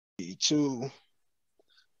To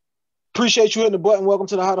appreciate you hitting the button. Welcome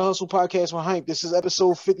to the How to Hustle podcast with Hype. This is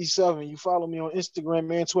episode 57. You follow me on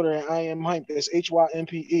Instagram and Twitter at I am Hype. That's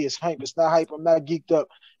HYMPE. It's Hype. It's not hype. I'm not geeked up.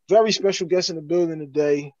 Very special guest in the building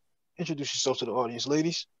today. Introduce yourself to the audience,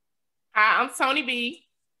 ladies. Hi, I'm Tony B.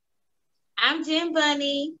 I'm Jim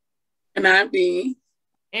Bunny. And I'm B.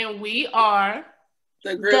 And we are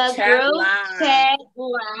the Group Chat Live. Hey,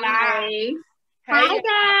 hi,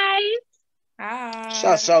 guys. Hi.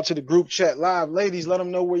 Shouts out to the Group Chat Live. Ladies, let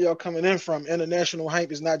them know where y'all coming in from. International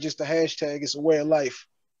Hype is not just a hashtag, it's a way of life.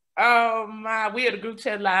 Oh my, we are the Group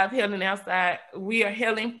Chat Live, hailing outside. We are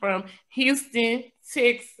hailing from Houston,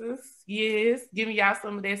 Texas. Yes, giving y'all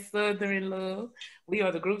some of that Southern love. We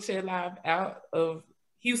are the Group Chat Live out of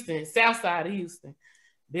Houston, south side of Houston.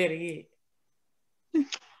 Better yet.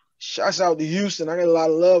 Shouts out to Houston. I got a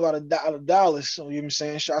lot of love out of Dallas. So, you know what I'm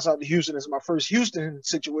saying? Shouts out to Houston. It's my first Houston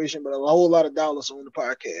situation, but a whole lot of Dallas on the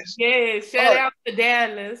podcast. Yeah, shout out to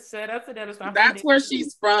Dallas. Shout out to Dallas. That's where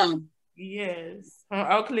she's from. Yes. From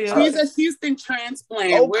Oak Cliff. She's a Houston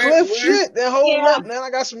transplant. Oak Cliff shit. Then hold up. Now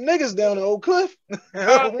I got some niggas down in Oak Cliff.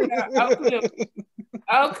 Oak Cliff.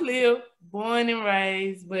 Oak Cliff, born and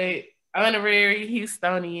raised, but honorary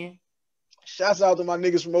Houstonian. Shouts out to my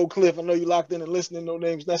niggas from Oak Cliff. I know you locked in and listening. No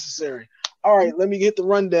names necessary. All right, let me get the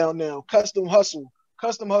rundown now. Custom Hustle.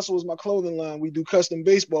 Custom Hustle is my clothing line. We do custom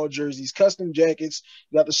baseball jerseys, custom jackets,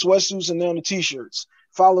 got the sweatsuits, and now the t-shirts.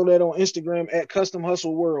 Follow that on Instagram at Custom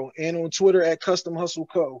Hustle World and on Twitter at Custom Hustle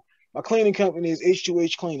Co. My cleaning company is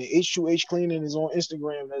H2H Cleaning. H2H Cleaning is on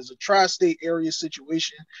Instagram as a tri-state area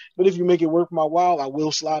situation. But if you make it worth my while, I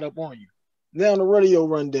will slide up on you. Now the radio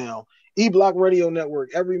rundown. E-Block Radio Network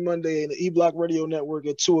every Monday, and the E-Block Radio Network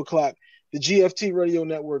at 2 o'clock. The GFT Radio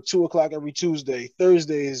Network, 2 o'clock every Tuesday.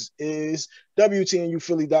 Thursdays is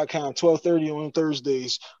WTNUphilly.com, 12:30 on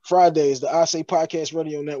Thursdays. Fridays, the I Say Podcast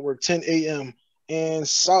Radio Network, 10 a.m. And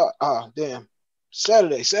Saturday,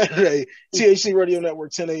 THC Radio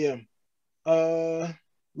Network, 10 a.m.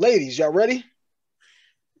 Ladies, y'all ready?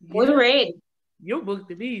 We're ready. Your book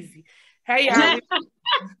is easy. Hey, y'all.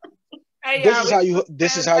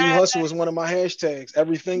 This is how you hustle is one of my hashtags.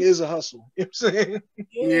 Everything is a hustle. You know what I'm saying?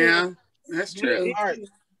 Yeah, that's true.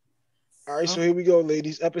 All right. So here we go,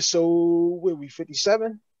 ladies. Episode, where we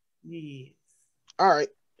 57? Yes. All right.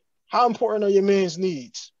 How important are your man's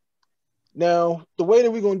needs? Now, the way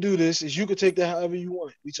that we're gonna do this is you can take that however you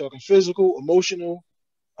want. We talking physical, emotional,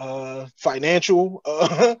 financial,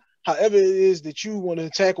 however it is that you want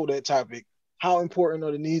to tackle that topic. How important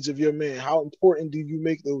are the needs of your man? How important do you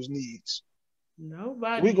make those needs?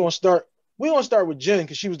 Nobody. We're gonna start with Jen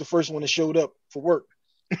because she was the first one that showed up for work.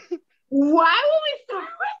 Why would we start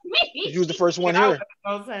with me? You was the first one here.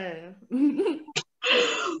 Why would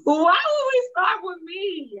we start with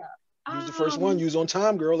me? You was the first one. You was on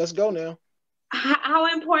time, girl. Let's go now. How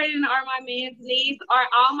important are my man's needs? Are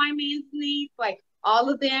all my man's needs, like all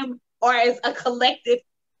of them, or as a collective?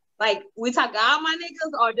 Like we talk all my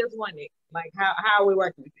niggas or just one nigga? Like how are we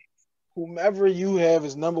working with this? Whomever you have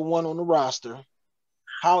is number one on the roster.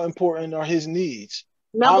 How important are his needs?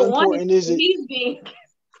 Number how important is it?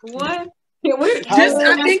 What?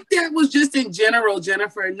 I think that was just in general,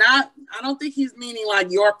 Jennifer. I don't think he's meaning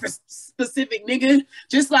like your specific nigga.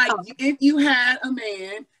 Just like if you had a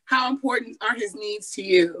man, how important are his needs to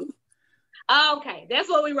you? Okay, that's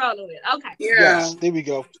what we rolling with. Okay. Yeah. Yes, there we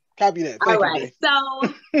go. Copy that. Thank all right. So,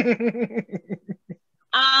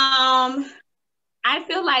 I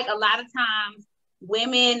feel like a lot of times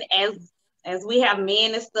women, as we have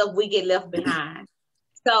men and stuff, we get left behind.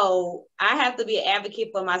 So I have to be an advocate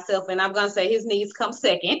for myself, and I'm gonna say his needs come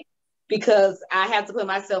second because I have to put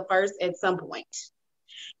myself first at some point.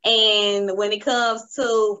 And when it comes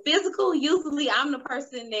to physical, usually I'm the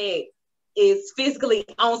person that is physically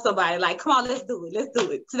on somebody. Like, come on, let's do it. Let's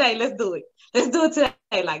do it today. Let's do it. Let's do it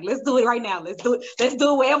today. Like, let's do it right now. Let's do it. Let's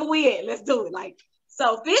do it wherever we at. Let's do it. Like,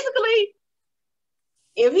 so physically,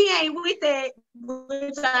 if he ain't with that,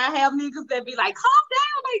 which I have niggas that be like, calm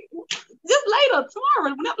down, like just later,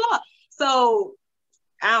 tomorrow, blah blah. So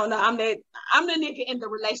I don't know. I'm the nigga in the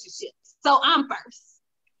relationship. So I'm first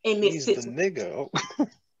in this situation. The nigga.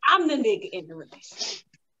 I'm the nigga in the relationship.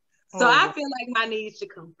 So I feel like my needs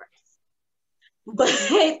should come first. But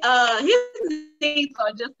his needs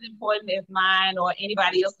are just as important as mine or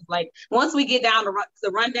anybody else's. Like once we get down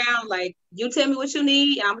the rundown, like you tell me what you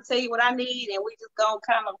need, and I'm gonna tell you what I need, and we just gonna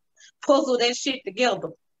kind of puzzle that shit together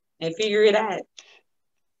and figure it out.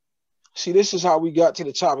 See, this is how we got to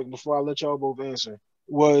the topic before I let y'all both answer.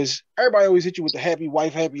 Was everybody always hit you with the happy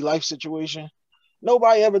wife, happy life situation?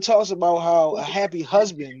 Nobody ever talks about how a happy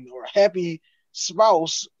husband or a happy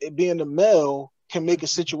spouse, being the male, can make a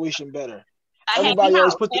situation better. A Everybody happy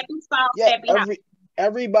always house, put the happy spouse, yeah, happy house.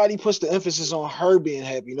 everybody puts the emphasis on her being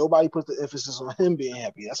happy. Nobody puts the emphasis on him being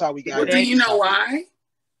happy. That's how we got Well, here. do you know why?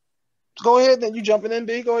 Go ahead, then you jumping in,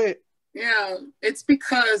 B. Go ahead. Yeah, it's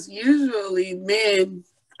because usually men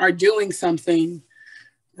are doing something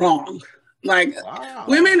wrong. Like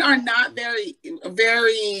women are not very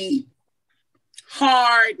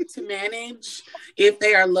hard to manage if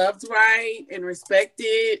they are loved right and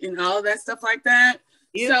respected and all of that stuff like that.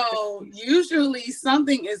 So usually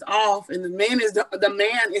something is off, and the man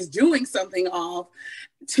is doing something off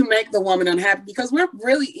to make the woman unhappy, because we're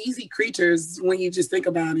really easy creatures when you just think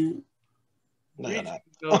about it. No, you're not.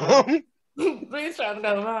 Please trying to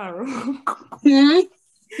go viral.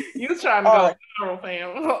 You trying to go viral,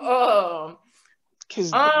 fam?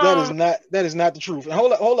 Because that is not the truth. And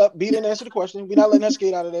hold up. B didn't answer the question. We're not letting her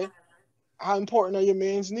skate out of there. How important are your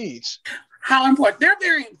man's needs? How important? They're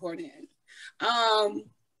very important.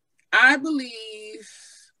 I believe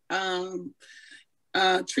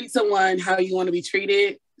treat someone how you want to be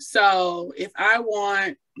treated. So if I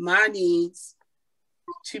want my needs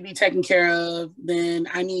to be taken care of, then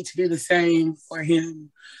I need to do the same for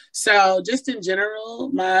him. So just in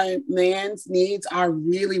general, my man's needs are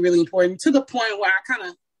really, really important, to the point where I kind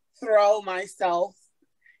of throw myself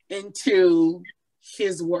into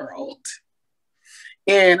his world.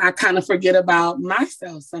 And I kind of forget about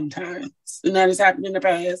myself sometimes. And that has happened in the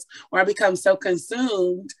past, where I become so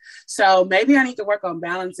consumed. So maybe I need to work on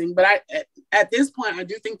balancing. But at this point, I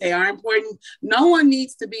do think they are important. No one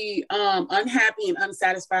needs to be unhappy and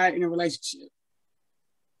unsatisfied in a relationship.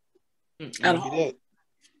 At all.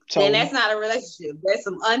 Then that's not a relationship. That's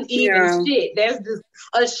some uneven shit. That's just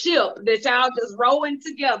a ship that y'all just rowing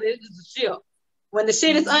together. It's just a ship. When the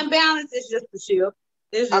shit is unbalanced, it's just a ship.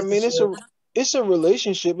 It's a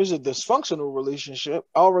relationship. It's a dysfunctional relationship.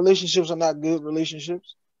 All relationships are not good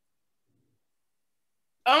relationships.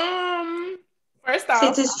 First off,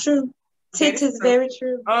 it is true. It is very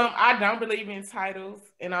true. I don't believe in titles,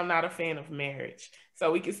 and I'm not a fan of marriage.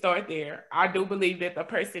 So we can start there. I do believe that the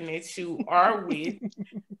person that you are with,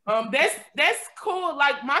 that's cool.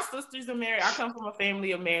 Like, my sisters are married. I come from a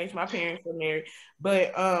family of marriage. My parents are married.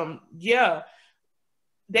 But yeah,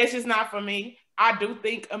 that's just not for me. I do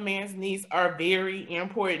think a man's needs are very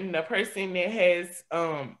important. The person that has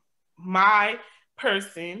my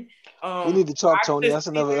person. We need to talk, Tony. That's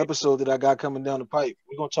another episode that I got coming down the pipe.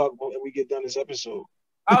 We're gonna talk about when we get done this episode.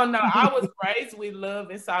 Oh no, I was raised with love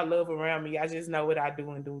and saw love around me. I just know what I do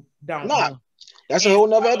and don't do. That's a whole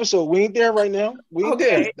nother episode. We ain't there right now. We ain't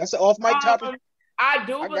there. That's an off mic topic. I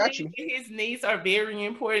do believe that his needs are very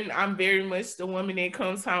important. I'm very much the woman that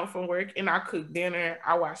comes home from work and I cook dinner,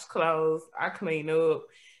 I wash clothes, I clean up,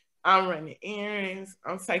 I'm running errands,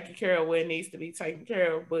 I'm taking care of what needs to be taken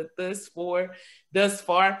care of. But thus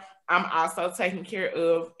far, I'm also taken care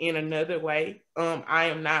of in another way. I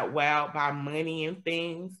am not wowed by money and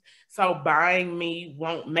things. So buying me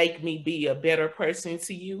won't make me be a better person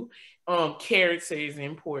to you. Character is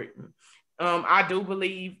important. I do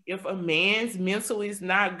believe if a man's mental is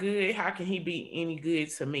not good, how can he be any good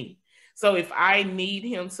to me? So if I need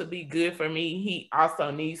him to be good for me, he also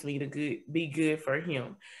needs me to be good for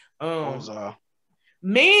him.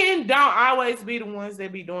 Men don't always be the ones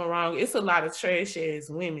that be doing wrong. It's a lot of trash ass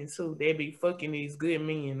women too. They be fucking these good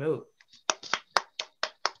men up.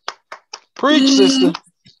 Preach, sister.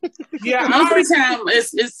 Yeah, most of the time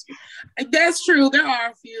it's that's true. There are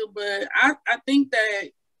a few, but I think that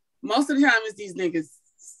most of the time it's these niggas.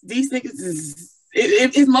 These niggas is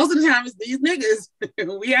it's most of the time it's these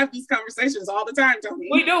niggas. We have these conversations all the time, Tony.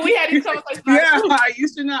 We do. We had these conversations. Yeah, you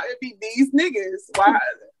should not. It be these niggas. Why?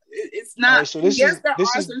 It's not. Right, so I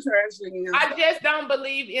just don't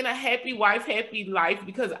believe in a happy wife, happy life,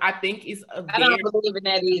 because I think I don't believe in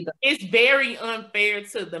that either. It's very unfair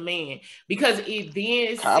to the man, because it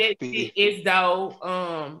then sets it as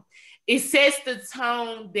though it sets the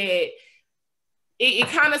tone that it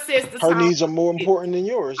kind of sets the tone. Her needs are more important than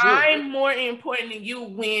yours. Yeah. I'm more important than you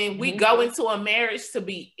when we go into a marriage to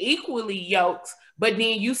be equally yoked. But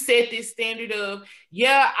then you set this standard of,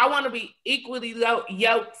 I want to be equally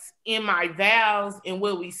yoked in my vows and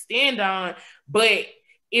what we stand on. But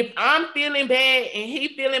if I'm feeling bad and he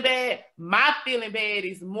feeling bad, my feeling bad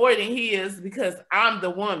is more than his because I'm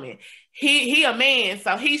the woman. He a man,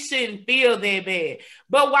 so he shouldn't feel that bad.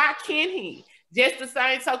 But why can't he? Just the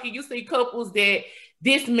same token, you see couples that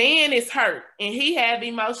this man is hurt and he have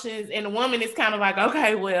emotions and the woman is kind of like,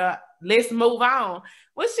 okay, well, let's move on.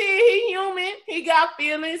 Well, shit, he human. He got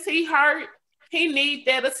feelings. He hurt. He need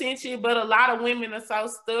that attention. But a lot of women are so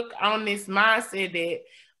stuck on this mindset that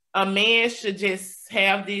a man should just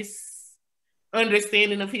have this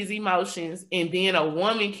understanding of his emotions, and then a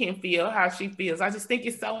woman can feel how she feels. I just think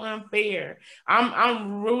it's so unfair.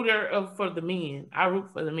 I'm rooter for the men. I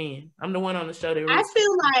root for the men. I'm the one on the show that roots. I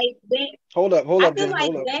feel like that. Hold up, Jen.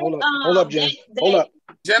 Hold up, Jen. Hold up.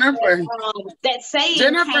 Jennifer. That saying.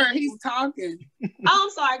 Jennifer, he's talking. Oh, I'm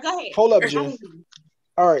sorry. Go ahead. Hold up, Jen.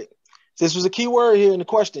 All right. This was a key word here in the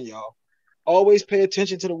question, y'all. Always pay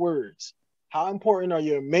attention to the words. How important are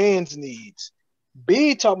your man's needs?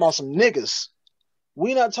 B talking about some niggas.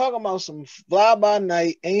 We not talking about some fly by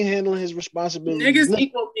night, ain't handling his responsibilities. Niggas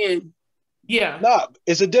equal men. Yeah. Nah,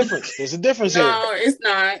 it's a difference. There's a difference here. No, it's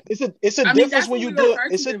not. It's a difference when you deal.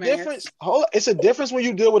 It's a difference. Hold on. It's a difference when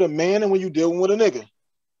you deal with a man and when you deal with a nigga.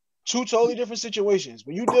 Two totally different situations.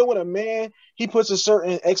 When you deal with a man, he puts a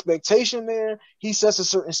certain expectation there. He sets a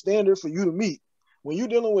certain standard for you to meet. When you're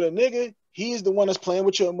dealing with a nigga, he is the one that's playing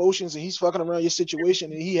with your emotions and he's fucking around your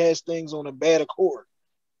situation and he has things on a bad accord.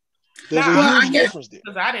 There's a huge difference there.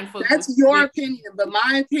 That's your opinion, but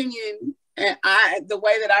my opinion, and the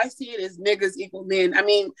way that I see it is niggas equal men. I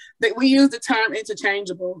mean, we use the term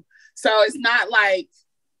interchangeable, so it's not like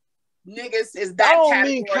niggas is that.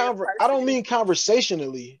 I don't mean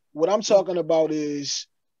conversationally. What I'm talking about is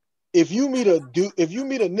if you meet a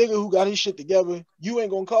nigga who got his shit together, you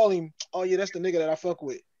ain't gonna call him, oh yeah, that's the nigga that I fuck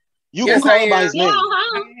with. You gonna call him by his name.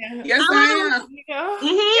 Yes, I am.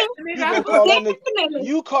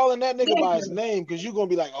 You calling that nigga by his name because you're gonna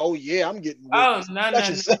be like, oh yeah, I'm getting with No,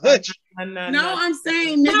 I'm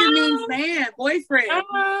saying nigga means man, boyfriend.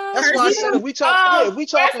 That's why I said if we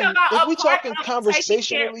talking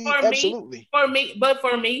conversationally, absolutely. For me,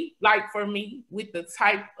 with the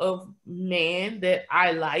type of man that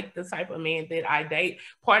I like, the type of man that I date,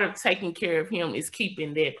 part of taking care of him is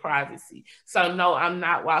keeping that privacy. So no, I'm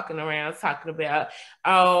not walking around talking about,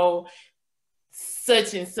 oh,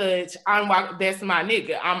 such and such, that's my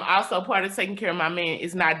nigga. I'm also part of taking care of my man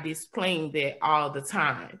is not displaying that all the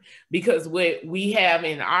time, because what we have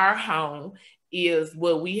in our home is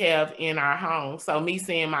what we have in our home. So me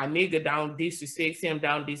saying my nigga, don't disrespect him,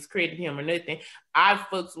 don't discredit him or nothing. I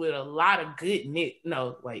fucks with a lot of good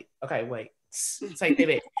take that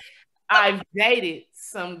back. I've dated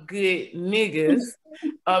some good niggas.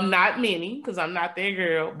 Not many, because I'm not that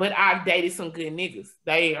girl, but I've dated some good niggas.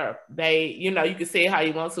 They, you can say it how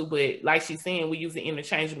you want to, but like she's saying, we use it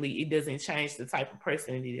interchangeably. It doesn't change the type of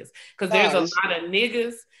person it is. Because there's a lot of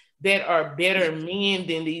niggas that are better men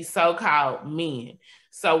than these so-called men.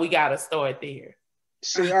 So we gotta start there.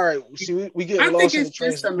 See, all right. See, we get lost in the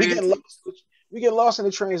translation. We get lost in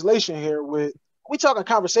the translation here we talking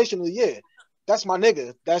conversationally, yeah. That's my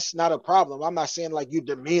nigga. That's not a problem. I'm not saying like you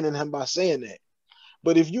demeaning him by saying that.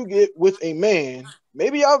 But if you get with a man,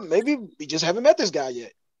 maybe we just haven't met this guy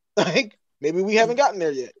yet. Like maybe we haven't gotten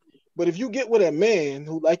there yet. But if you get with a man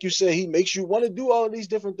who, like you said, he makes you want to do all of these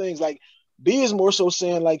different things. Like B is more so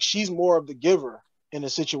saying like she's more of the giver in a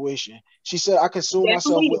situation. She said, I consume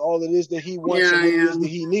myself with all it is that he wants and what it is that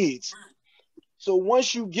he needs. So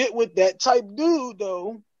once you get with that type dude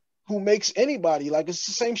though, who makes anybody, like it's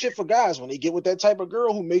the same shit for guys when they get with that type of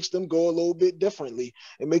girl who makes them go a little bit differently.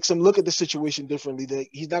 It makes them look at the situation differently. That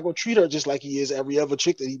he's not gonna treat her just like he is every other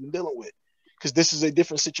chick that he's been dealing with, because this is a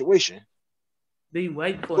different situation. Be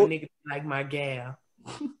waiting for a nigga like my gal.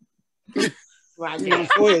 Go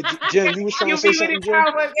ahead, Jen. You was trying to say something, Jen?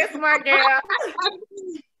 That's my gal.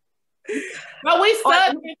 But we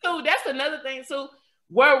Southern too. That's another thing too.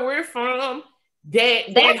 Where we're from.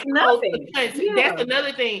 That's nothing. That's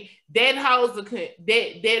another thing that holds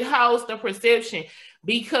the perception,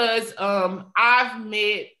 because I've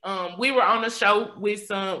met we were on a show with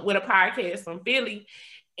a podcast from Philly,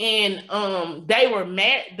 and they were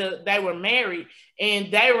married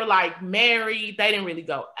and they were like married. They didn't really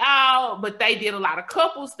go out, but they did a lot of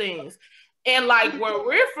couples things. And like where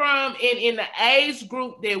we're from and in the age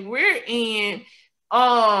group that we're in,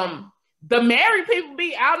 the married people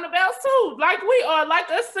be out and about too, like we are, like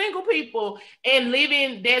us single people, and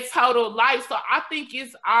living that total life. So I think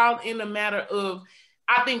it's all in the matter of,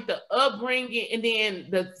 I think the upbringing, and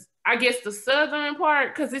then the Southern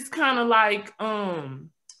part, because it's kind of like all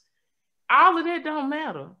of that don't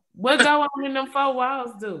matter. What go on in them four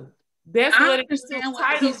walls do. That's I understand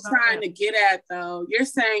what he's trying to get at, though. You're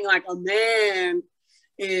saying like a man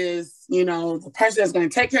is, the person that's going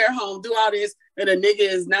to take care of home, do all this, and a nigga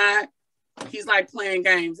is not. He's like playing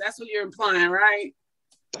games. That's what you're implying, right?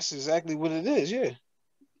 That's exactly what it is, yeah.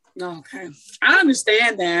 Okay. I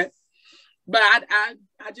understand that. But I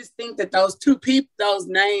just think that those two people, those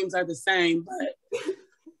names are the same, but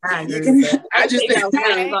I just think,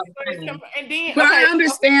 but I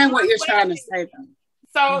understand what you're trying to say, though.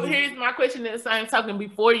 So here's my question at the same token.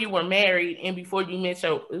 Before you were married and before you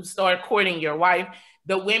started courting your wife,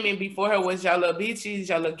 the women before her was y'all little bitches,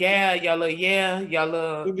 y'all little gal, y'all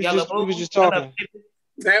little we was just talking.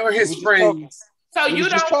 They were his friends. So we you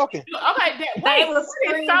was just don't talking. okay,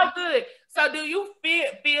 it's so good. So do you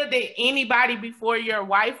feel that anybody before your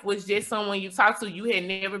wife was just someone you talked to? You had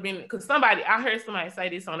never been, because I heard somebody say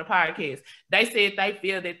this on the podcast. They said they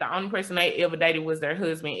feel that the only person they ever dated was their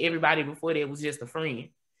husband. Everybody before that was just a friend.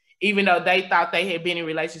 Even though they thought they had been in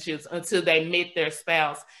relationships until they met their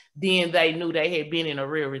spouse, then they knew they had been in a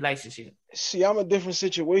real relationship. See, I'm a different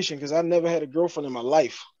situation because I never had a girlfriend in my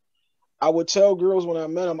life. I would tell girls when I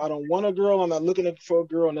met them, I don't want a girl. I'm not looking for a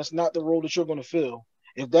girl, and that's not the role that you're going to fill.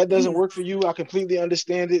 If that doesn't work for you, I completely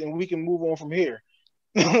understand it, and we can move on from here.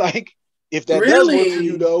 Like, if that does work for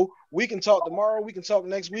you, though, we can talk tomorrow, we can talk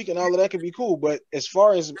next week, and all of that can be cool. But as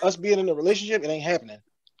far as us being in a relationship, it ain't happening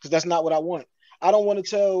because that's not what I want. I don't want to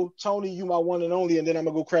tell Tony you my one and only, and then I'm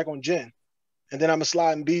going to go crack on Jen, and then I'm going to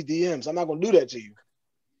slide in B DMs. I'm not going to do that to you.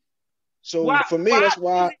 So for me, that's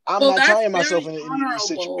why I'm not tying myself in these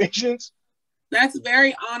situations. That's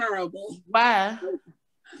very honorable. Why?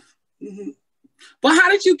 Mm-hmm. But how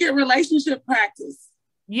did you get relationship practice?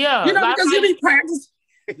 Yeah. You know, because you be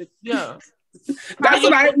practicing. Yeah. That's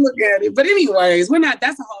what I look at it. But anyways,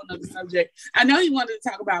 that's a whole nother subject. I know you wanted to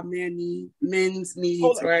talk about men's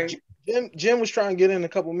needs, right? Jim was trying to get in a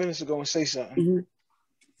couple minutes ago and say something. Mm-hmm.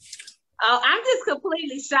 Oh, I'm just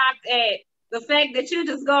completely shocked at the fact that you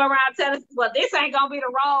just go around telling us, well, this ain't gonna be the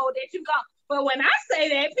road that you go. But when I say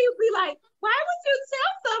that, people be like, why would you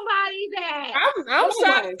tell somebody that? I'm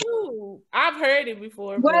shocked too. I've heard it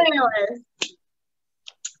before. Whatever.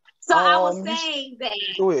 So I was saying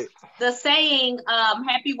that the saying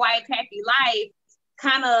happy wife, happy life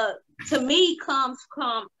kind of, to me, comes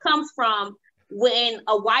from when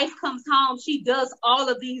a wife comes home, she does all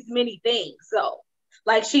of these many things. So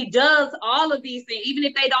like she does all of these things, even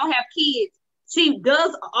if they don't have kids, she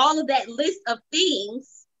does all of that list of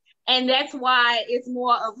things. And that's why it's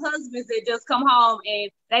more of husbands that just come home and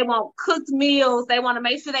they want cooked meals. They want to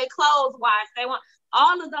make sure their clothes washed. They want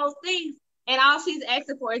all of those things. And all she's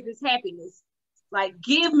asking for is this happiness. Like,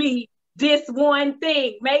 give me this one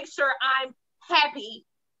thing. Make sure I'm happy.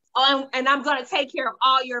 And I'm going to take care of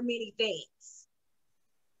all your many things.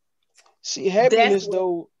 See, happiness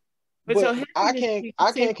though, but I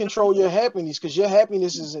can't control your happiness because your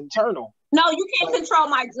happiness is internal. No, you can't control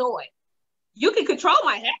my joy. You can control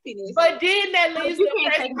my happiness, but then that leaves you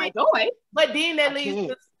can't take my joy. But then that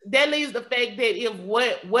leaves the fact that if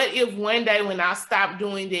what if one day when I stop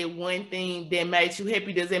doing that one thing that makes you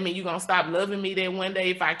happy, does that mean you're gonna stop loving me that one day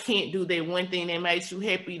if I can't do that one thing that makes you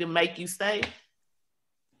happy to make you stay?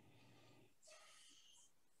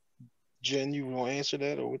 Jen, you want to answer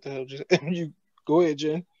that, or what the hell? You go ahead,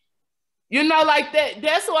 Jen. You know, like that.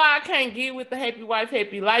 That's why I can't get with the happy wife,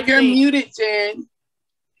 happy life. You're muted, Jen.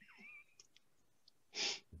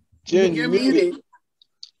 Jen, you're muted.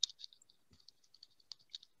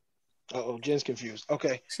 Uh-oh, Jen's confused.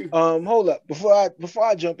 Okay. Hold up. Before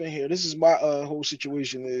I jump in here, this is my whole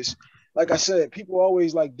situation is, like I said, people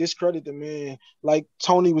always like discredit the man. Like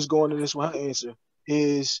Tony was going to this one answer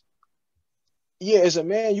is, yeah, as a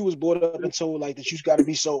man, you was brought up and told like that you got to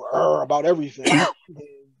be so about everything.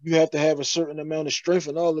 You have to have a certain amount of strength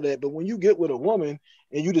and all of that. But when you get with a woman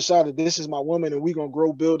and you decide that this is my woman and we're gonna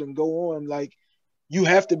grow, build, and go on, like you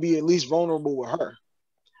have to be at least vulnerable with her.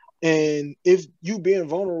 And if you being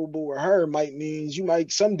vulnerable with her might means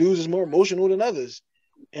some dudes is more emotional than others.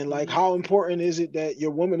 And like, how important is it that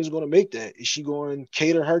your woman is going to make that? Is she going to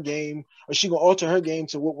cater her game, or is she going to alter her game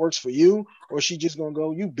to what works for you? Or is she just going to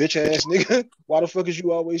go, you bitch ass nigga, why the fuck is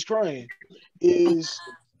you always crying? Is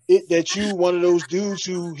it that you one of those dudes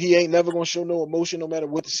who he ain't never going to show no emotion no matter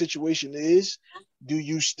what the situation is? Do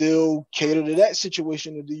you still cater to that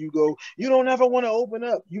situation? Or do you go, you don't ever want to open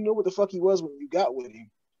up? You know what the fuck he was when you got with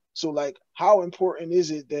him. So like, how important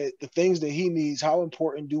is it that the things that he needs, how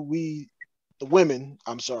important do we, the women,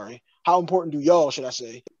 how important do y'all, should I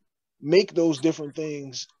say, make those different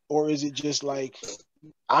things? Or is it just like,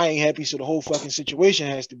 I ain't happy, so the whole fucking situation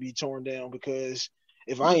has to be torn down, because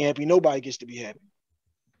if I ain't happy, nobody gets to be happy.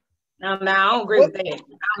 No, I don't agree with that.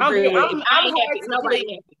 I'm happy, nobody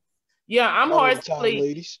happy. Yeah, I'm hard to please.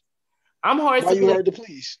 Ladies. I'm hard Why to you please. hard to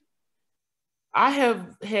please? I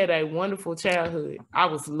have had a wonderful childhood. I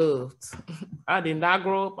was loved. I did not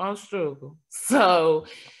grow up on struggle. So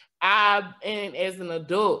and as an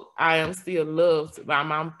adult, I am still loved by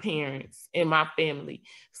my parents and my family.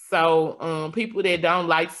 So people that don't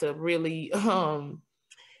like to really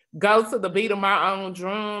go to the beat of my own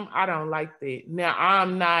drum. I don't like that. Now,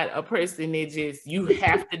 I'm not a person that just, you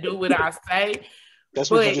have to do what I say. That's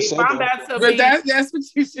but what you just if said, I'm though. about to But be, that's what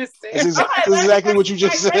you just said. That's exactly what you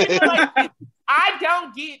just said. I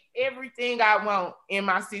don't get everything I want in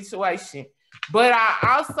my situation, but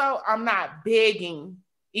I'm not begging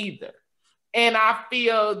either. And I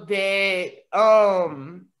feel that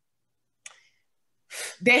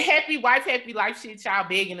that happy wife, happy life shit, y'all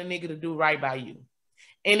begging a nigga to do right by you.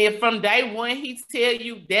 And if from day one he tell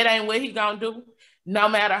you that ain't what he gonna do, no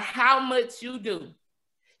matter how much you do,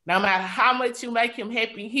 no matter how much you make him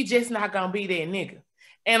happy, he just not gonna be that nigga.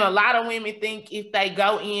 And a lot of women think if they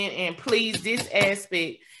go in and please this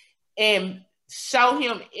aspect and show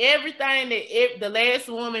him everything that the last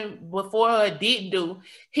woman before her didn't do,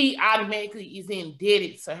 he automatically is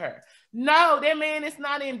indebted to her. No, that man is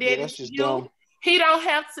not indebted to you. Dumb. He don't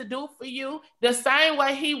have to do for you. The same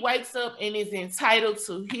way he wakes up and is entitled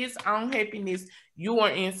to his own happiness, you are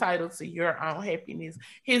entitled to your own happiness.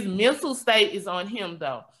 His mental state is on him,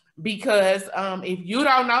 though. Because if you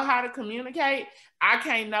don't know how to communicate, I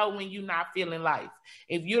can't know when you're not feeling life.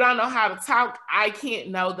 If you don't know how to talk, I can't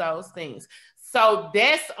know those things. So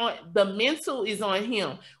that's on the mental is on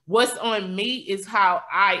him. What's on me is how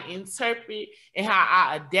I interpret and how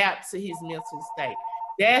I adapt to his mental state.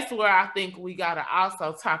 That's where I think we gotta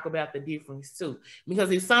also talk about the difference too.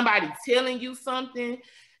 Because if somebody's telling you something,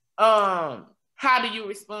 how do you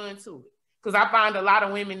respond to it? Because I find a lot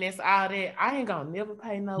of women that's out there, I ain't gonna never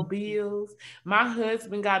pay no bills. My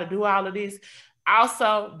husband gotta do all of this.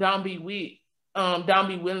 Also, don't be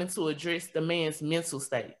willing to address the man's mental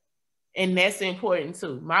state. And that's important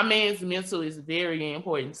too. My man's mental is very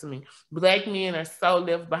important to me. Black men are so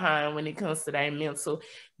left behind when it comes to their mental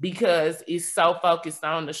because it's so focused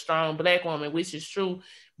on the strong Black woman, which is true.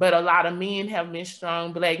 But a lot of men have been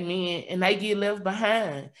strong Black men and they get left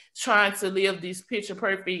behind trying to live this picture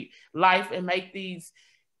perfect life and make these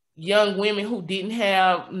young women who didn't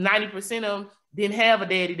have, 90% of them didn't have a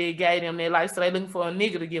daddy that gave them their life. So they looking for a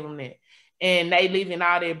nigga to give them that. And they leaving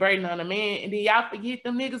all their burden on the man. And then y'all forget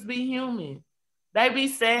them niggas be human. They be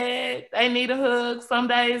sad. They need a hug. Some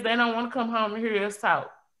days they don't want to come home and hear us talk.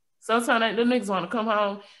 Sometimes the niggas want to come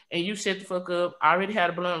home and you shut the fuck up. Already had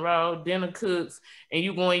a blunt roll, dinner cooks, and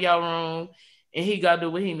you go in your room and he got to do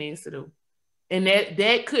what he needs to do. And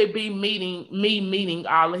that could be meeting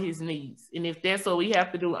all of his needs. And if that's what we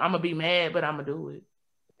have to do, I'm going to be mad, but I'm going to do it.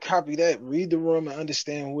 Copy that. Read the room and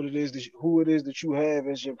understand who it is that you have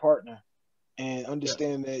as your partner. And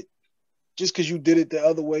understand that just because you did it the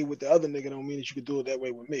other way with the other nigga don't mean that you could do it that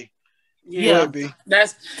way with me. Yeah,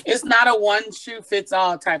 it's not a one shoe fits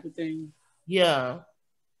all type of thing. Yeah.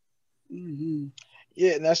 Mm-hmm.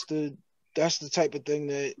 Yeah, and that's the type of thing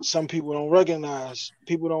that some people don't recognize.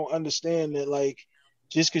 People don't understand that, like,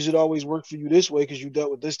 just because it always worked for you this way because you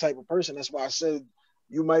dealt with this type of person. That's why I said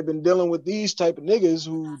you might have been dealing with these type of niggas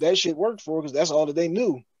who that shit worked for because that's all that they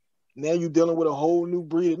knew. Now you dealing with a whole new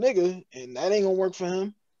breed of nigga, and that ain't gonna work for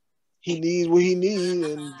him. He needs what he needs,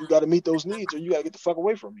 and you got to meet those needs, or you got to get the fuck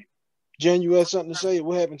away from him. Jen, you had something to say?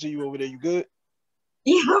 What happened to you over there? You good?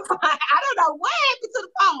 Yeah, I don't know what happened to the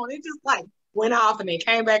phone. It just like went off and it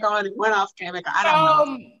came back on. It went off, came back on. I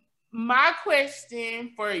don't know. My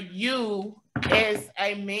question for you as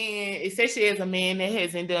a man, especially as a man that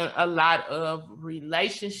hasn't done a lot of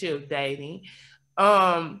relationship dating,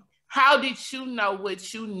 how did you know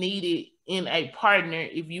what you needed in a partner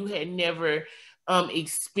if you had never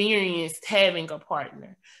experienced having a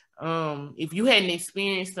partner? If you hadn't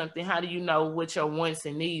experienced something, how do you know what your wants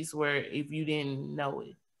and needs were if you didn't know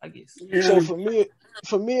it? I guess. So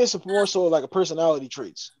for me, it's more so like a personality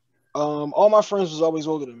traits. All my friends was always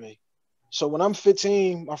older than me. So when I'm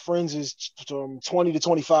 15, my friends is from 20 to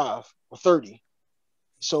 25 or 30.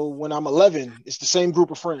 So when I'm 11, it's the same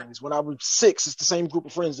group of friends. When I was 6, it's the same group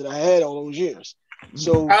of friends that I had all those years.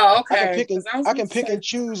 So okay. I can pick and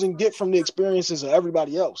choose and get from the experiences of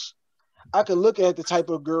everybody else. I could look at the type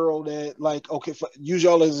of girl that, like, okay, use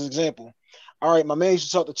y'all as an example. All right, my man used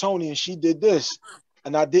to talk to Tony and she did this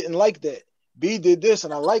and I didn't like that. B did this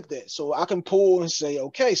and I like that. So I can pull and say,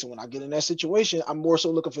 okay, so when I get in that situation, I'm more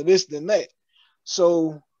so looking for this than that.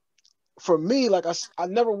 So for me, like I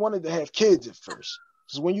never wanted to have kids at first.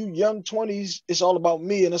 Because when you young 20s, it's all about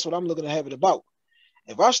me, and that's what I'm looking to have it about.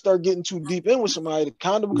 If I start getting too deep in with somebody, the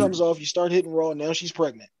condom comes off, you start hitting raw, now she's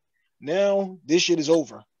pregnant. Now this shit is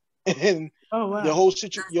over. And your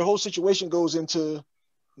whole situation goes into,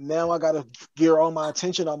 now I gotta gear all my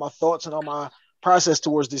attention, all my thoughts, and all my process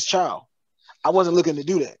towards this child. I wasn't looking to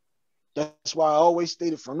do that. That's why I always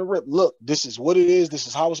stated from the rip, look, this is what it is. This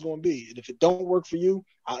is how it's going to be. And if it don't work for you,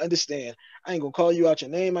 I understand. I ain't going to call you out your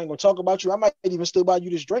name. I ain't going to talk about you. I might even still buy you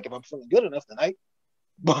this drink if I'm feeling good enough tonight.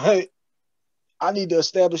 But I need to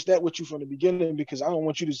establish that with you from the beginning, because I don't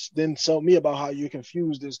want you to then tell me about how you're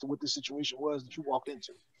confused as to what the situation was that you walked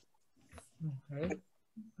into. Okay.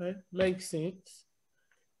 Makes sense.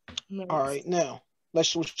 All right, now let's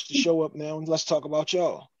switch the show up now and let's talk about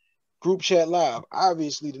y'all. Group chat live.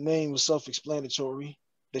 Obviously, the name was self-explanatory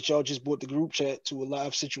that y'all just brought the group chat to a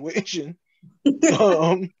live situation.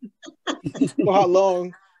 So how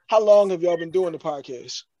long have y'all been doing the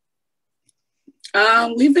podcast?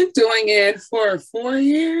 We've been doing it for 4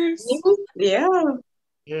 years. Yeah.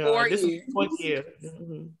 4 this years. is 4 years.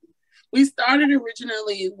 Mm-hmm. We started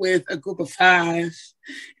originally with a group of 5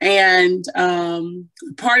 and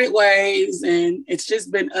parted ways, and it's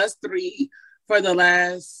just been us 3 for the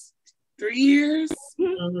last 3 years.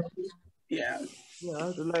 Mm-hmm. Yeah.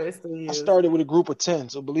 The last 3 years. I started with a group of 10,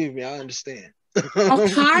 so believe me, I understand. A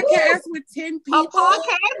podcast with 10 people? A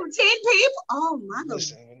podcast with 10 people? Oh, my God.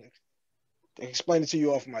 Listen, they explained it to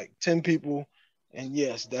you off mic. 10 people, and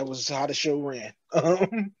yes, that was how the show ran.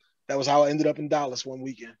 That was how I ended up in Dallas one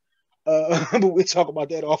weekend. But we'll talk about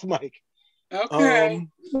that off mic. Okay.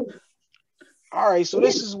 All right, so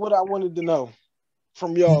this is what I wanted to know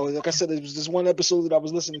from y'all. Like I said, it was this one episode that I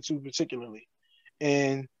was listening to particularly,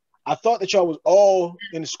 and I thought that y'all was all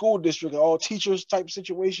in the school district, all teachers type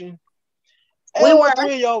situation. All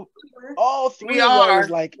three of y'all was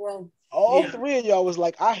like, three of y'all was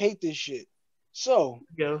like, I hate this shit. So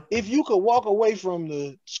if you could walk away from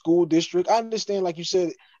the school district, I understand, like you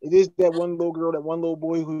said, it is that one little girl, that one little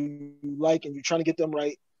boy who you like, and you're trying to get them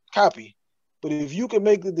right, copy. But if you could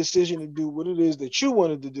make the decision to do what it is that you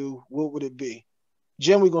wanted to do, what would it be?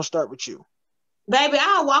 Jen, we're going to start with you. Baby,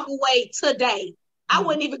 I'll walk away today. I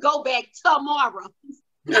wouldn't even go back tomorrow.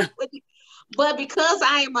 But because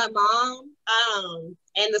I am a mom,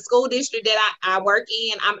 and the school district that I work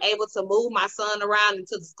in, I'm able to move my son around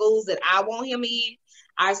into the schools that I want him in.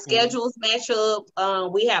 Our schedules match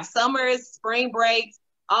up. We have summers, spring breaks,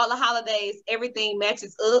 all the holidays, everything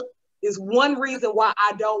matches up. Is one reason why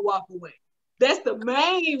I don't walk away. That's the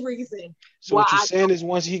main reason. So what you're saying is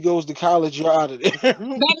once he goes to college, you're out of there.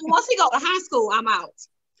 Baby, once he go to high school, I'm out.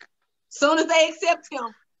 Soon as they accept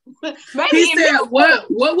him. He said, what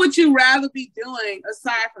would you rather be doing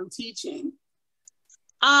aside from teaching?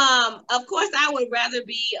 Of course, I would rather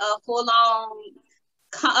be a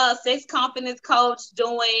full-on sex confidence coach,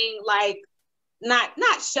 doing like not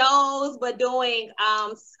shows, but doing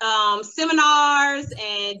seminars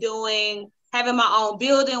and having my own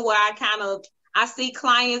building where I see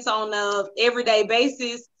clients on a everyday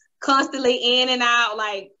basis, constantly in and out.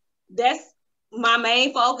 Like that's my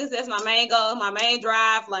main focus. That's my main goal, my main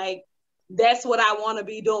drive. Like that's what I want to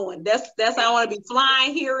be doing. That's how I want to be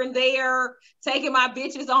flying here and there, taking my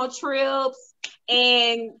bitches on trips,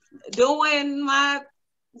 and doing my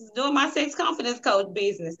sex confidence coach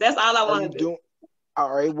business. That's all I want to do.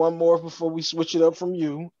 All right, one more before we switch it up from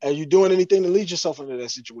you. Are you doing anything to lead yourself into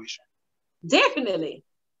that situation? Definitely.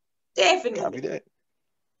 Copy that.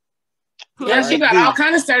 Yeah, she got all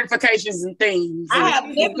kind of certifications and things. I have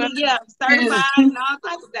definitely, certified and all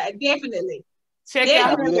types of that. Definitely. Check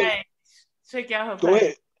out her page. Check out her page. Go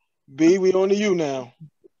ahead. B, we on to you now.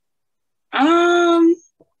 I've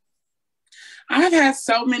had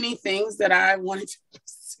so many things that I wanted to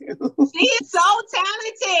pursue. She is so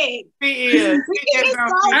talented. She is.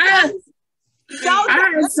 I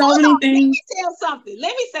had so many things. Let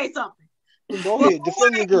me say something. Go ahead.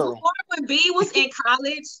 Defend your girl. When B was in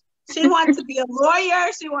college, she wanted to be a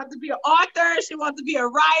lawyer. She wanted to be an author. She wanted to be a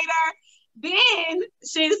writer. Then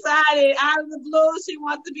she decided out of the blue she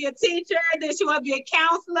wants to be a teacher. Then she wants to be a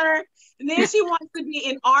counselor. And then she wants to be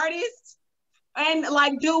an artist and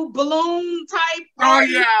like do balloon type.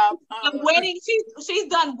 Weddings. She's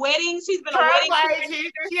done weddings. She's been travel a wedding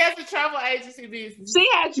agency. She has a travel agency business. She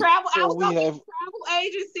had travel. So I was going to travel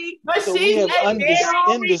agency. But so we have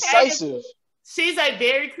indecisive. She's a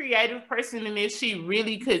very creative person, and if she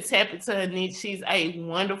really could tap into her niche, she's a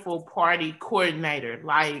wonderful party coordinator.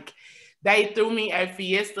 Like, they threw me a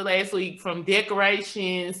fiesta last week, from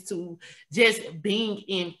decorations to just being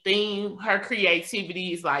in theme. Her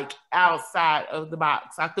creativity is like outside of the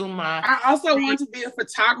box. I also want to be a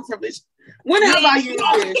photographer. When have I used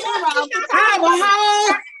this?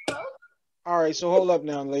 All right, so hold up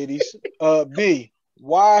now, ladies. B,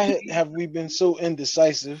 why have we been so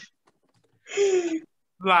indecisive?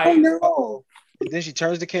 Like, oh no. And then she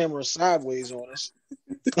turns the camera sideways on us.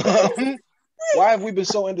 Why have we been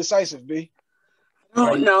so indecisive, B?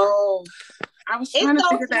 Oh no. I was trying to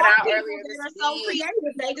figure that out earlier. They're so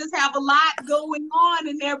creative. They just have a lot going on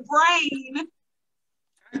in their brain.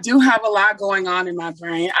 I do have a lot going on in my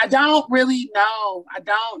brain. I don't really know. I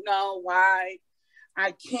don't know why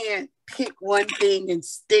I can't pick one thing and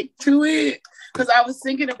stick to it. Because I was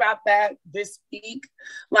thinking about that this week.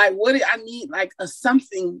 Like, what do I need? Like a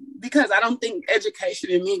something, because I don't think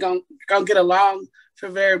education and me gonna get along for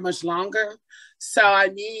very much longer. So I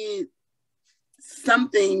need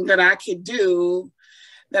something that I could do,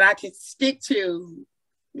 that I could stick to.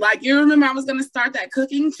 Like, you remember I was gonna start that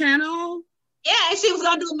cooking channel? Yeah, and she was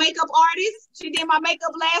gonna do a makeup artist. She did my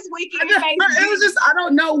makeup last weekend. It was just, I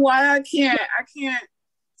don't know why I can't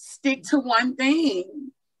stick to one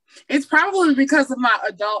thing. It's probably because of my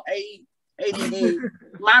adult ADD.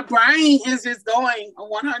 My brain is just going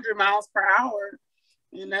 100 miles per hour,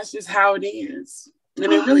 and that's just how it is.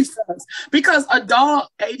 And it really sucks because adult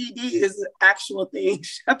ADD is an actual thing.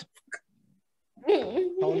 Shut the fuck up.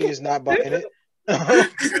 Tony is not buying it.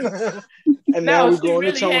 And now we're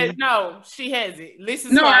going to Tony. She has it.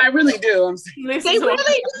 Listen, no, I really do. They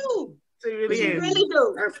really do. She really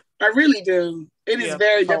do. I really do. It is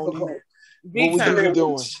very difficult. What would you be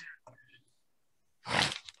doing?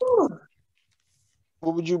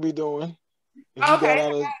 What would you be doing?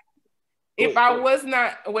 If I was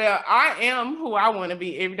not, well, I am who I want to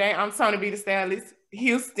be every day. I'm trying to be the stylist,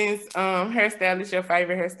 Houston's hairstylist, your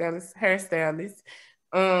favorite hairstylist.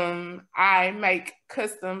 I make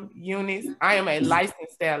custom units. I am a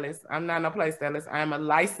licensed stylist. I'm not no play stylist. I am a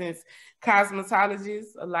licensed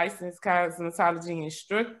cosmetologist, a licensed cosmetology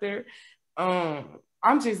instructor.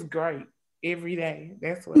 I'm just great every day.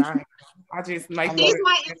 That's what I am. I just make. She's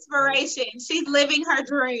my inspiration. She's living her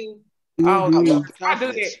dream. Oh, I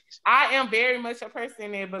do that. I am very much a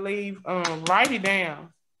person that believe write it down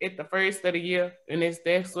at the first of the year, and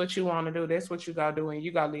that's what you want to do. That's what you gotta do, and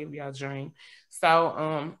you gotta live your dream.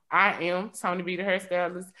 So I am Tony B the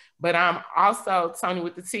hairstylist, but I'm also Tony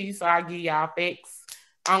with the T, so I give y'all facts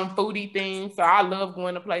on foodie things. So I love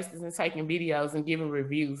going to places and taking videos and giving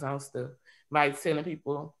reviews on stuff, like telling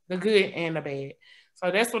people the good and the bad.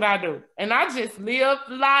 So that's what I do. And I just live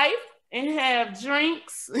life and have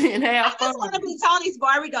drinks and have fun. I just want to be Tony's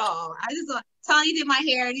Barbie doll. Tony did my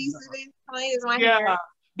hair. Tony is my hair.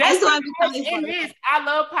 That's what it is. I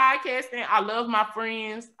love podcasting. I love my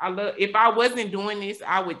friends. If I wasn't doing this,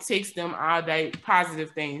 I would text them all day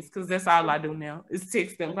positive things, because that's all I do now is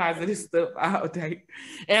text them positive stuff all day.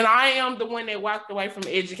 And I am the one that walked away from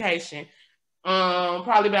education.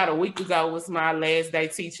 Probably about a week ago was my last day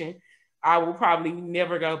teaching. I will probably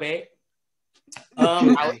never go back.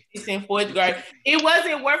 I was teaching 4th grade. It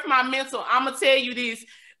wasn't worth my mental. I'm gonna tell you this.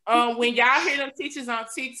 When y'all hear them teachers on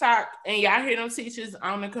TikTok and y'all hear them teachers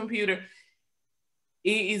on the computer, it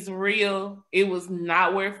is real. It was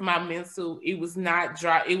not worth my mental. It was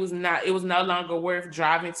no longer worth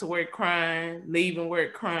driving to work crying, leaving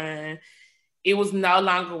work crying. It was no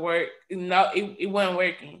longer work. No, it wasn't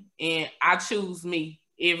working. And I choose me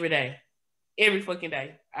every day. Every fucking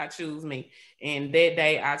day. I choose me. And that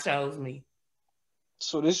day I chose me.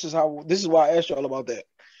 So this is why I asked y'all about that.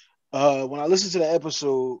 When I listened to the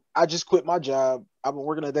episode, I just quit my job. I've been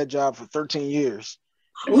working at that job for 13 years.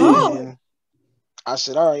 And I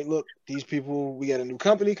said, all right, look, these people, we got a new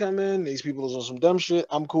company come in. These people is on some dumb shit.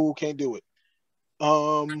 I'm cool, can't do it.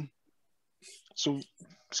 So,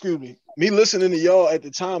 excuse me listening to y'all at the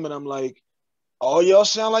time, and I'm like, all y'all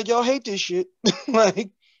sound like y'all hate this shit. Like,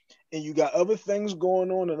 and you got other things going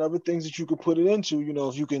on and other things that you could put it into,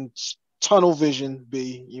 if you can tunnel vision be,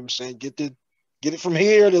 you know what I'm saying, get it from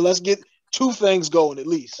here to let's get 2 things going at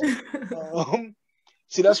least.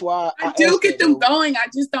 See, that's why I do get them going. I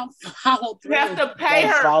just don't follow through. You have to pay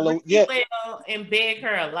her and beg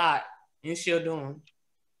her a lot, and she'll do them.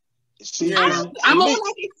 See, I feel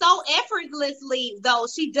like it's so effortlessly, though.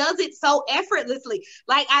 She does it so effortlessly.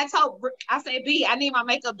 Like I said, B, I need my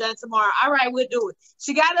makeup done tomorrow. All right, we'll do it.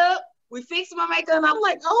 She got up. We fixed my makeup, and I'm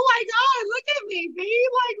like, oh my God, look at me, B.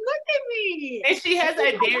 Like, look at me. And she has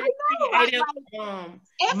a very creative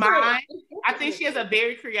mind. I think she has a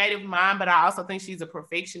very creative mind, but I also think she's a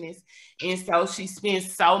perfectionist. And so she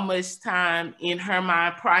spends so much time in her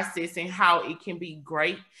mind processing how it can be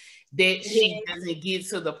great that she doesn't get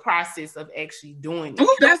to the process of actually doing it.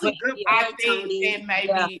 Ooh, that's a good I think that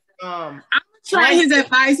maybe I'm gonna try his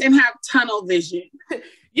advice and have tunnel vision.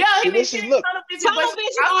 Yeah, tunnel vision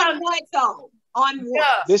on what though? On what?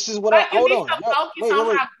 Yeah. This is what hold on. Focus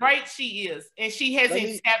on how great she is, and she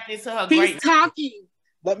hasn't tapped into her greatness. He's talking.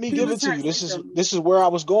 Let me give it to you. This is where I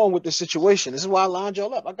was going with the situation. This is why I lined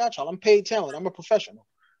y'all up. I got y'all. I'm paid talent. I'm a professional.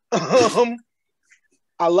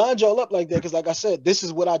 I lined y'all up like that because, like I said, this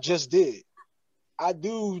is what I just did.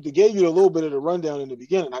 They gave you a little bit of the rundown in the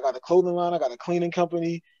beginning. I got a clothing line, I got a cleaning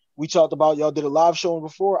company. We talked about, y'all did a live show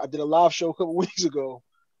before. I did a live show a couple weeks ago.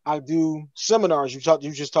 I do seminars. You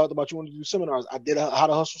just talked about you want to do seminars. I did how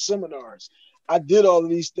to hustle seminars. I did all of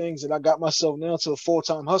these things, and I got myself now to a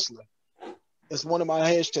full-time hustler. It's one of my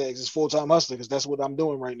hashtags is full-time hustler, because that's what I'm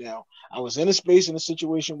doing right now. I was in a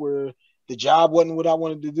situation where the job wasn't what I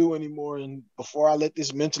wanted to do anymore. And before I let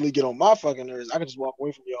this mentally get on my fucking nerves, I can just walk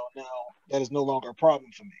away from y'all now. That is no longer a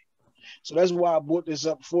problem for me. So that's why I brought this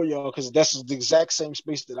up for y'all, because that's the exact same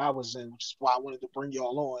space that I was in, which is why I wanted to bring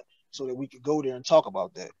y'all on so that we could go there and talk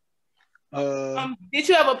about that. Did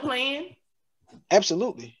you have a plan?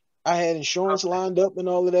 Absolutely. I had insurance lined up and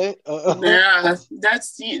all of that. Yeah,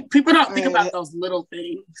 that's people don't think about those little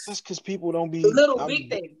things. That's because people don't be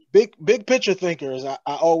big things. Big picture thinkers. I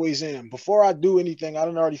always am. Before I do anything, I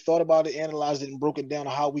done already thought about it, analyzed it, and broken down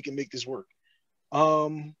on how we can make this work.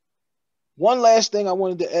 One last thing I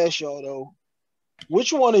wanted to ask y'all though.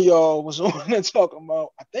 Which one of y'all was on there talking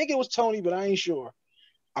about? I think it was Tony, but I ain't sure.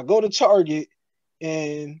 I go to Target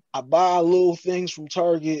and I buy little things from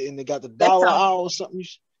Target, and they got the dollar aisle or something.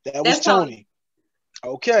 That was Tony.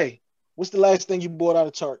 Okay. What's the last thing you bought out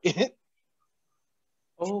of Target?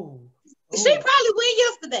 She probably went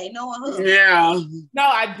yesterday, knowing her. Yeah. No,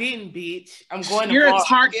 I didn't, bitch. I'm going to You're a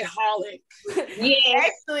Target-holic. Yeah.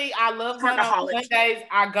 Actually, I love going on Sundays.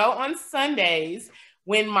 I go on Sundays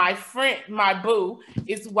when my boo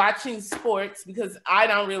is watching sports, because I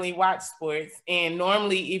don't really watch sports. And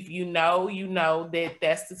normally, if you know that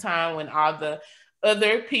that's the time when all the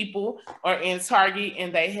other people are in Target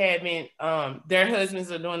and they haven't, their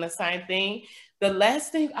husbands are doing the same thing. The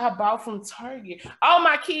last thing I bought from Target,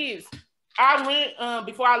 my kids. I went,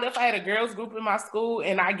 before I left, I had a girls group in my school,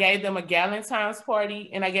 and I gave them a Galentine's party,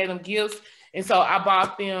 and I gave them gifts. And so I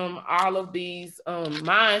bought them all of these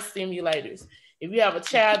mind stimulators. If you have a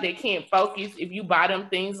child that can't focus, if you buy them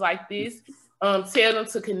things like this, tell them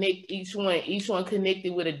to connect each one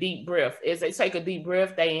connected with a deep breath. As they take a deep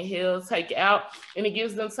breath, they inhale, take out, and it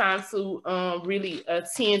gives them time to really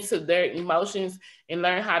attend to their emotions and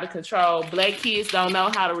learn how to control. Black kids don't know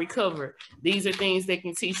how to recover. These are things that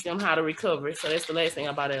can teach them how to recover. So that's the last thing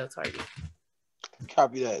about Target.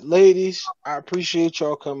 Copy that. Ladies, I appreciate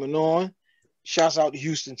y'all coming on. Shouts out to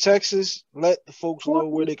Houston, Texas. Let the folks know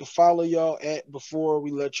where they can follow y'all at before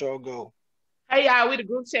we let y'all go. Hey, y'all, we're the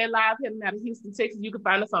Group Chat Live heading out of Houston, Texas. You can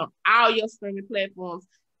find us on all your streaming platforms: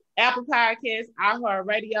 Apple Podcasts,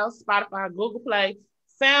 iHeartRadio, Spotify, Google Play,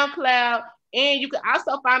 SoundCloud, and you can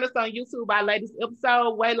also find us on YouTube. Our latest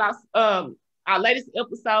episode, weight loss, our latest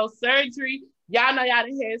episode, surgery. Y'all know y'all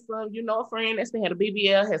done had some, a friend that's had a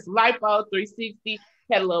BBL, had some lipo, 360,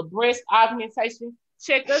 had a little breast augmentation.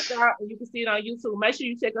 Check us out, and you can see it on YouTube. Make sure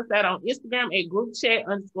you check us out on Instagram at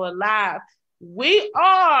GroupChat_live. We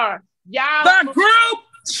are the Group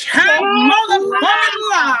Chat motherfucking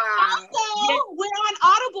live. Also, we're on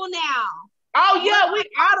Audible now. Oh yeah, we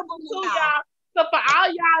Audible too, y'all. So for all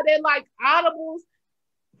y'all that like Audibles,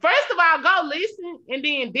 first of all, go listen and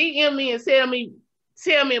then DM me and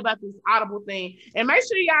tell me about this Audible thing. And make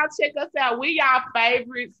sure y'all check us out. We y'all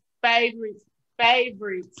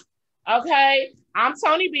favorites. Okay, I'm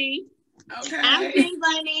Tony B. Okay, I'm King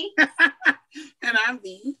Bunny. And I'm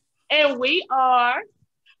B. And we are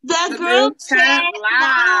the Group Chat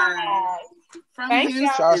Live. Thank you.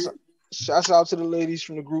 Shouts out to the ladies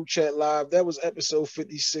from the Group Chat Live. That was episode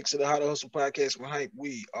 56 of the How to Hustle podcast with Hype.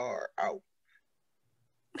 We are out.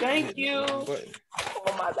 Thank you. Oh,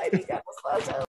 my lady, that was so